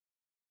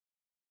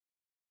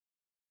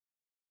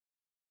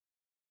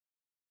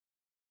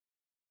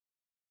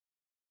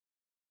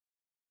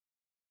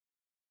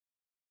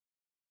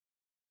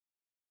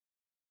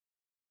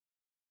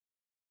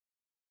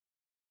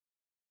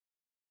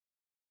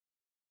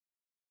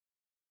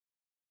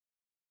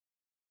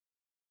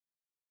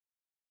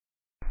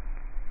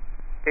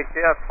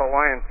HCF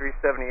Hawaiian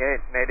 378,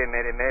 Mayday,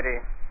 Mayday,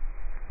 Mayday.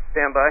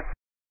 Stand by.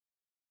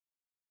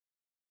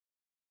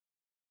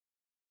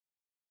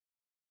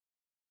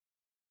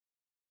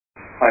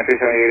 Hawaiian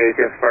 378,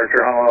 ATC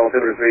Departure, Honolulu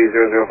altimeter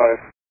 3005.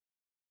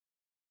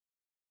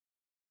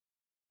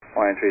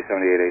 Hawaiian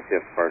 378, ATC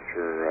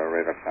Departure,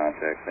 radar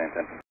contact, same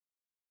time.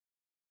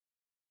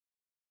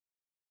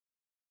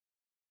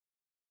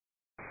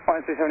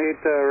 Hawaiian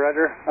 378,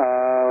 Roger.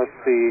 Let's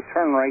see,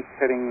 turn right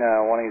heading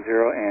 180,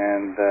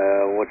 and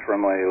which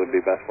runway would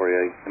be best for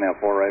you? You can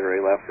have 4 right or 8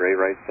 left or 8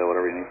 right, so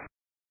whatever you need.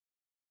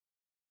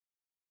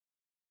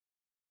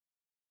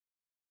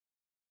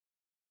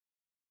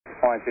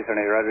 Hawaiian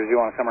 378, Roger. Do you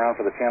want to come around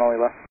for the channel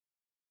you left?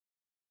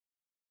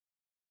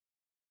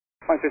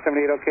 Hawaiian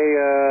 378, okay.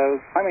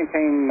 I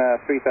maintain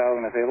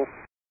 3,000 if able.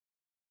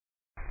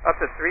 Up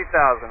to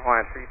 3,000,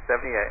 Hawaiian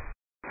 378.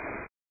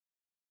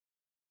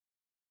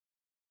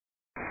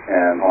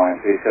 And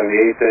Hawaiian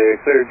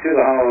 378, cleared to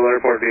the Honolulu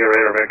Airport via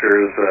radar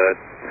vectors.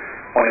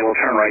 One will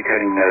turn right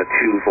heading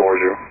 240.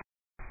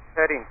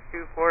 Heading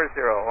 240,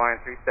 Hawaiian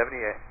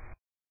 378.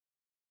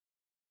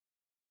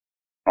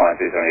 Hawaiian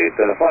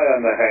 378, fly on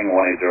the heading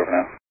 180 for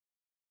now.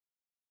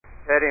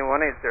 Heading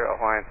 180,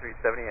 Hawaiian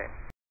 378.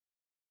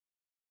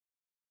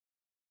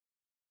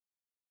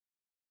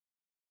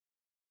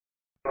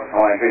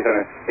 Hawaiian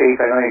 378,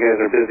 I know you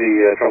guys are busy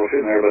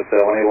troubleshooting there, but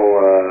enable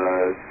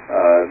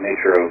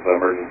nature of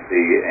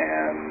emergency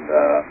and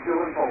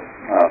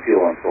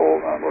fuel and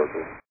souls on board,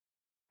 please.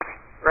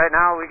 Right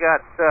now we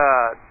got,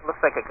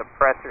 looks like a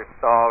compressor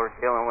stall we're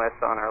dealing with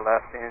on our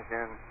left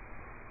engine.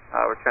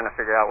 We're trying to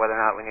figure out whether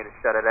or not we need to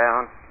shut it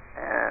down.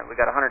 And we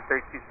got 132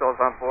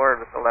 souls on board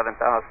with 11,000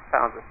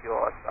 pounds of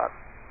fuel. It's about an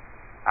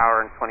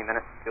hour and 20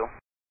 minutes of fuel.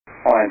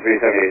 Hawaiian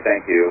 378,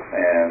 thank you.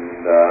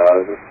 And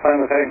just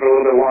plan the heading for a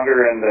little bit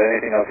longer, and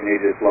anything else you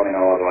need, just let me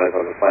know. Otherwise,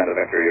 I'll just plan to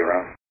vector you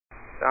around.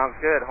 Sounds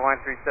good.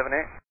 Hawaiian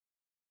 378.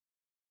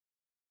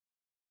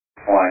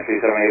 Hawaiian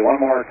 378, one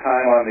more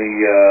time on the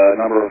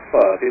number of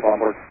people on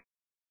board.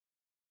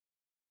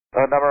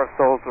 The number of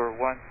souls were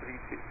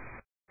 132.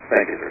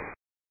 Thank you, sir.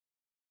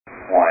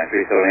 Hawaiian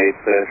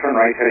 378, turn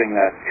right heading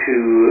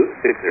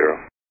 260.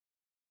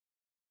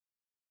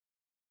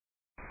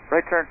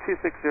 Right turn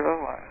 260,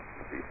 Hawaiian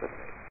 378.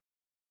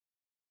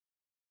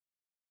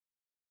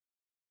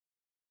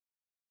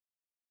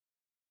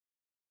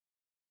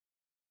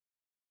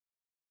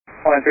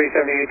 Hawaiian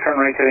 378, turn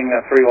right heading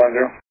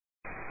 310.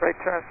 Right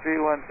turn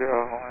 310,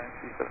 Hawaiian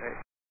 378.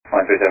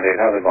 Hawaiian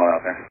 378, how's it going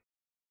out there?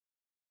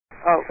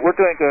 We're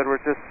doing good.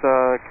 We're just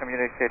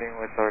communicating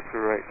with our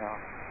crew right now.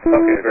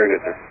 Okay, very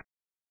good, sir.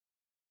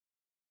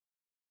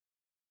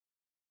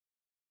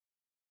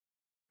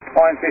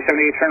 Hawaiian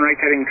 378, turn right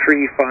heading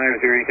 350.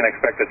 You can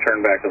expect to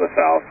turn back to the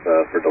south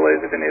for delays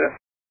if you need it.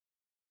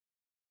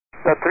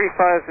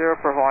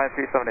 350 for Hawaiian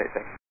 378,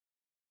 thanks.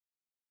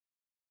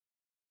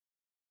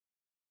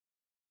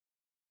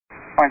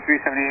 Hawaiian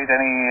 378,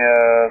 any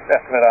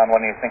estimate on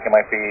when you think you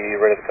might be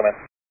ready to come in?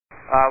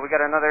 We got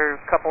another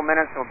couple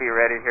minutes. We'll be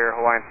ready here,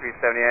 Hawaiian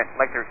 378.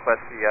 I'd like to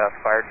request the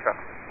fire trucks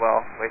as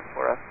well. Wait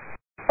for us.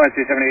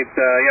 Hawaiian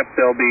 378, yep,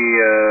 they'll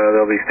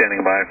be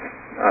standing by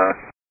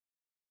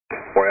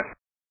for you.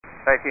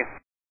 Thank you.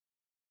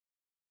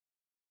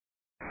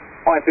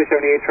 Hawaiian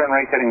 378, turn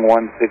right heading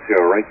 160.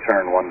 Right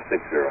turn 160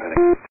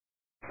 heading.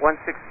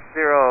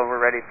 160, we're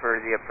ready for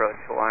the approach.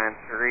 Hawaiian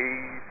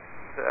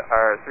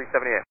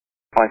 378.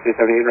 Hawaiian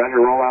 378,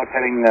 roger, roll out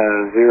heading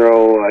 080.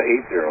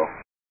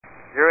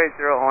 080,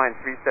 Hawaiian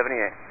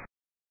 378.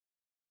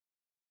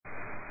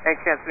 Any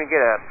chance we can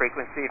get a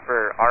frequency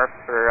for ARF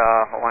for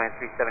Hawaiian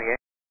 378?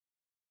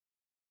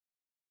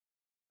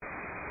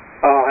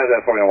 I'll have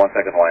that for you in 1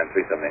 second, Hawaiian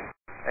 378.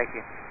 Thank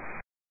you.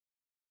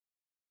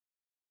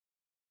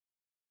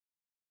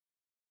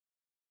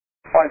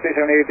 Hawaiian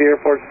 378, the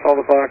airport's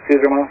 12 o'clock,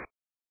 20 miles.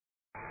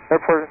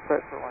 Airport is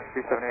set for Hawaiian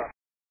 378.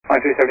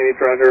 Hawaiian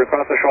 378, roger,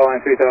 across the shoreline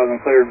 3000,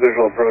 cleared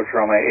visual approach,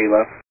 runway 8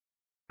 left.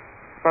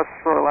 Across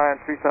the shoreline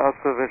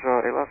 3000,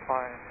 visual 8 left,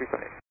 Hawaiian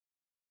 378.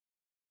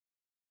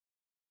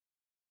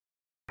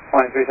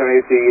 Hawaiian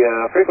 378,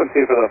 the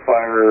frequency for the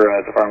fire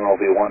department will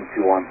be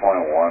 121.1.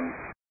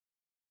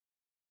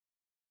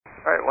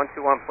 Alright,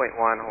 121.1,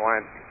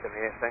 Hawaiian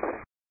 378, thanks.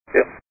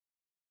 Yep.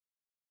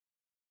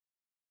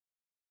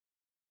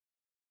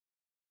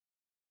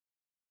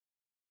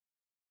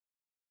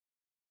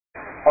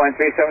 Hawaiian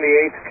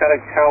 378, Kodak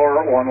Tower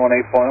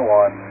 118.1,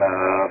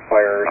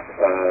 fires,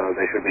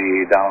 they should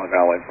be down on the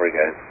ground waiting for you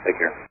guys.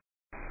 Take care.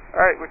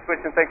 Alright, we're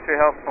switching. Thanks for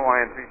your help,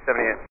 Hawaiian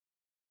 378.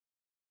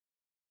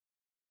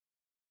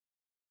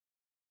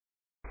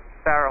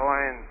 Tower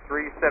Hawaiian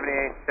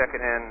 378,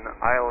 checking in,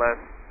 ILS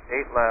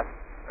 8 left,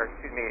 or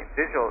excuse me,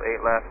 visual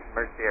 8 left,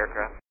 emergency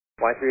aircraft.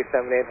 Hawaiian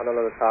 378,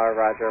 Honolulu Tower,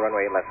 roger,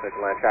 runway 8 left, clear to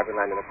land, traffic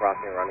landing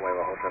across the runway,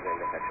 will hold traffic in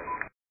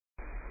detection.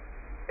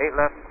 8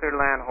 left, clear to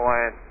land,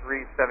 Hawaiian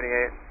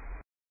 378.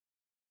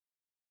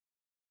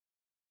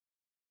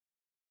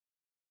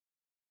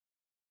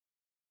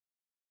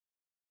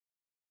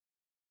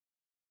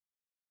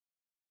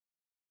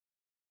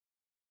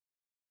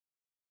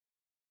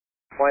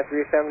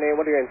 Hawaiian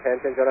 378, what are your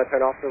intentions? Do you want to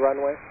turn off the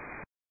runway?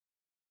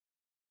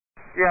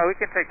 Yeah, we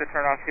can take the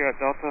turn off here at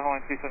Delta,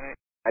 Hawaiian 378.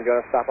 And do you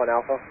want to stop on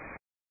Alpha?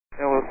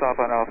 Yeah, we'll stop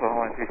on Alpha,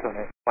 Hawaiian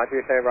 378.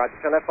 Hawaiian 378, roger.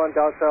 Turn left on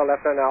Delta,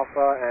 left on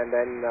Alpha, and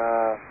then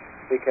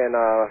we can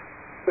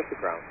switch to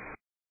ground.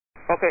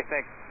 Okay,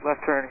 thanks.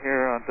 Left turn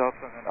here on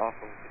Delta and then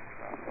Alpha.